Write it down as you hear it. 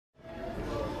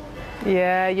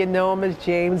Yeah, you know him as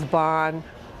James Bond.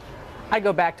 I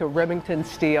go back to Remington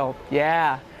Steele.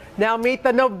 Yeah. Now meet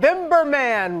the November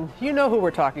Man. You know who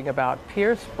we're talking about.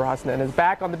 Pierce Brosnan is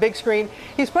back on the big screen.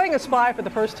 He's playing a spy for the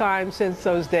first time since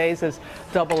those days as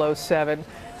 007.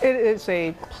 It is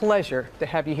a pleasure to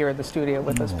have you here in the studio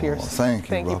with us, Pierce. Thank you,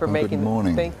 Thank you for Robin. making Good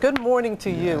morning. Good morning to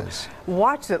Yes. you.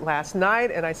 Watched it last night,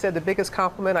 and I said the biggest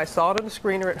compliment. I saw it on the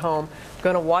screener at home.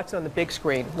 Going to watch it on the big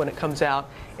screen when it comes out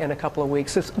in a couple of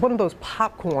weeks. It's one of those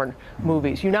popcorn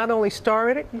movies. You not only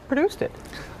star in it, you produced it.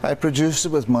 I produced it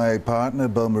with my partner,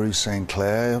 Bill Marie St.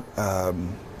 Clair.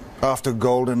 After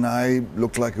GoldenEye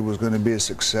looked like it was going to be a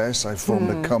success, I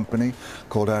formed a company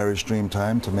called Irish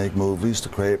Dreamtime to make movies, to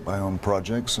create my own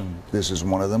projects, and this is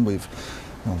one of them. We've,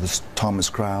 this Thomas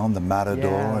Crown, The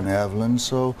Matador, and Evelyn.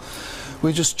 So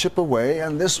we just chip away,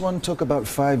 and this one took about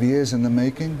 5 years in the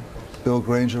making. Bill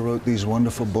Granger wrote these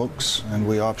wonderful books, and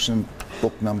we optioned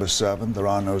book number 7, There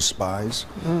Are No Spies,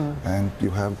 and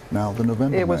you have now the November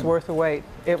Man. It was worth the wait.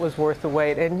 It was worth the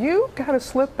wait, and you kind of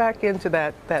slipped back into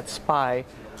that spy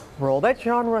role. That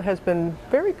genre has been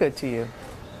very good to you.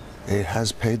 It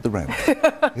has paid the rent.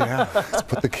 Yeah, it's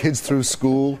put the kids through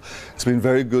school. It's been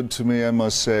very good to me, I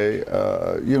must say.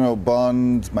 You know,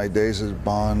 Bond, my days as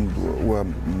Bond were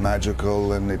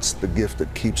magical, and it's the gift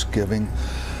that keeps giving.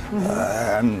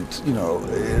 And, you know,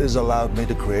 it has allowed me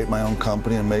to create my own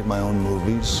company and make my own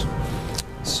movies.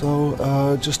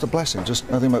 So, just a blessing, just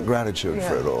nothing but gratitude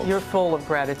for it all. You're full of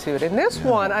gratitude. And this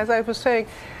one, as I was saying,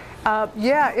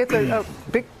 yeah, it's a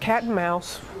big cat and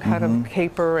mouse kind of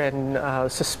caper and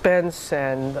suspense,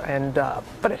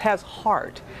 but it has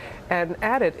heart. And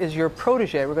at it is your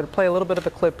protege. We're going to play a little bit of a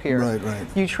clip here. Right, right.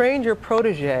 You trained your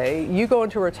protege, you go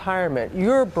into retirement,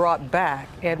 you're brought back,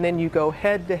 and then you go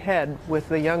head to head with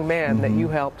the young man that you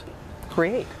helped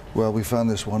create. Well, we found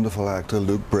this wonderful actor,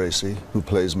 Luke Bracey, who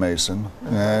plays Mason,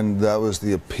 and that was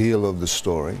the appeal of the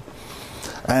story.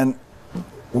 And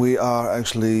we are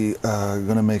actually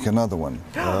going to make another one.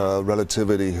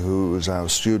 Relativity, who is our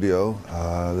studio,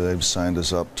 they've signed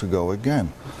us up to go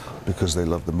again because they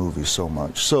love the movie so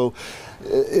much. So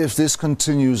if this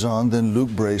continues on, then Luke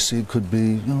Bracey could be,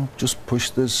 you know, just push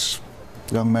this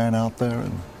young man out there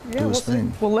and do his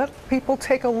thing. We'll let people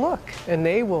take a look, and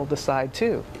they will decide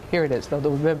too. Here it is, the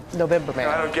November Man.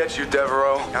 I don't get you,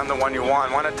 Devereaux. I'm the one you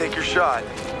want. Why not take your shot?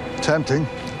 Tempting.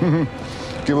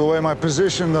 Give away my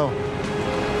position, though.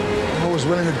 I'm always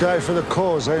willing to die for the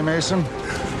cause, eh, Mason?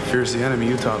 Fear's the enemy.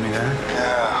 You taught me that.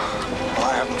 Yeah.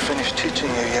 Well, I haven't finished teaching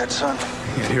you yet, son.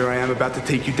 Yet here I am about to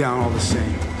take you down all the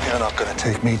same. You're not going to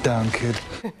take me down, kid.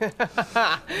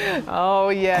 Oh,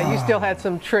 yeah, you still had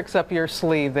some tricks up your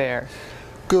sleeve there.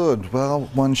 Good. Well,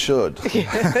 one should.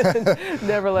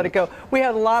 Never let it go. We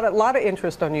had a lot of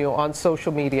interest on you on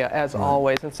social media, as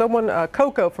always. And someone,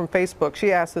 Coco from Facebook,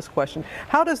 she asked this question.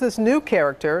 How does this new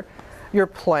character you're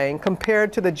playing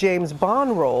compared to the James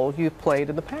Bond role you've played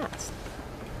in the past?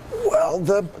 Well,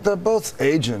 they're both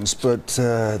agents, but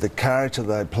the character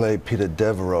that I play, Peter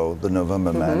Devereaux, the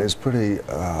November Man, is pretty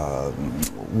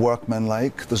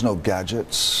workmanlike. There's no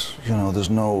gadgets, you know, there's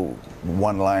no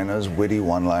one-liners, witty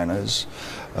one-liners,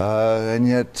 and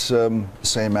yet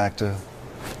same actor,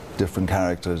 different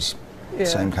characters,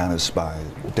 same kind of spy,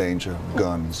 danger,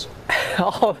 guns.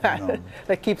 All that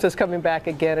that keeps us coming back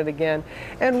again and again.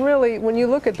 And really, when you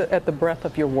look at the breadth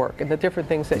of your work and the different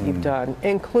things that you've done,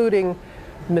 including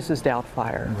Mrs.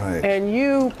 Doubtfire, and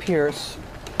you, Pierce,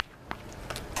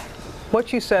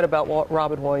 what you said about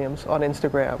Robin Williams on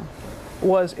Instagram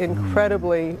was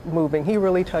incredibly moving. He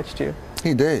really touched you.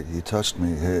 He did. He touched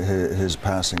me. His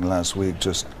passing last week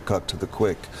just cut to the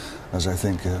quick, as I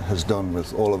think has done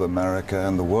with all of America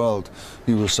and the world.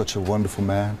 He was such a wonderful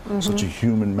man, such a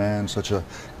human man, such a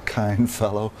kind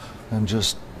fellow, and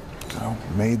just, you know,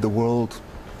 made the world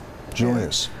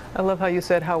joyous. I love how you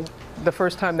said how the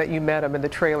first time that you met him in the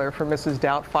trailer for Mrs.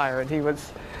 Doubtfire, and he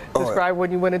was described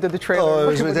when you went into the trailer. Oh, it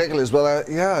was ridiculous. Well,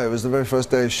 yeah, it was the very first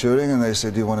day of shooting, and they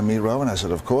said, "Do you want to meet Robin?" I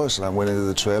said, "Of course." And I went into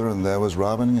the trailer, and there was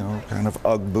Robin, you know, kind of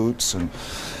Ugg boots and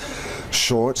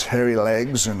shorts, hairy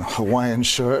legs, and Hawaiian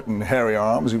shirt and hairy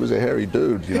arms. He was a hairy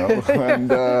dude, you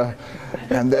know.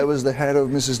 And there was the head of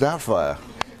Mrs. Doubtfire.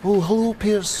 "Oh, hello,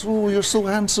 Pierce. Oh, you're so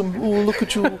handsome. Oh, look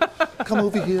at you. Come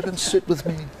over here and sit with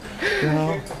me." You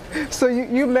know? So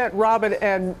you met Robin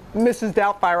and Mrs.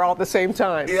 Doubtfire all at the same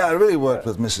time? Yeah, I really worked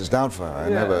with Mrs. Doubtfire.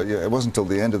 It wasn't until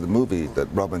the end of the movie that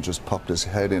Robin just popped his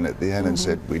head in at the end and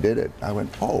said, "We did it." I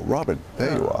went, "Oh, Robin,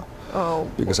 there you are." Oh.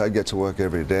 because I'd get to work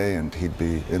every day and he'd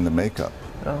be in the makeup.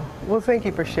 Oh. Well, thank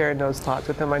you for sharing those thoughts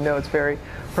with him. I know it's very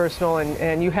personal,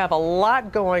 and you have a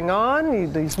lot going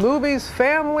on, these movies,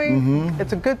 family.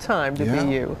 It's a good time to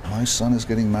be you. My son is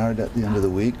getting married at the end of the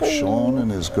week, Sean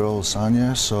and his girl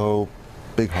Sonia, so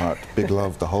big heart, big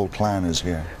love, the whole clan is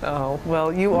here. Oh,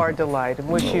 well, you are a delight, and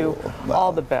wish you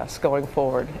all the best going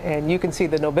forward. And you can see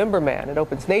The November Man. It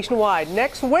opens nationwide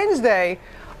next Wednesday,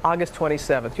 August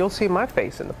 27th. You'll see my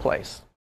face in the place.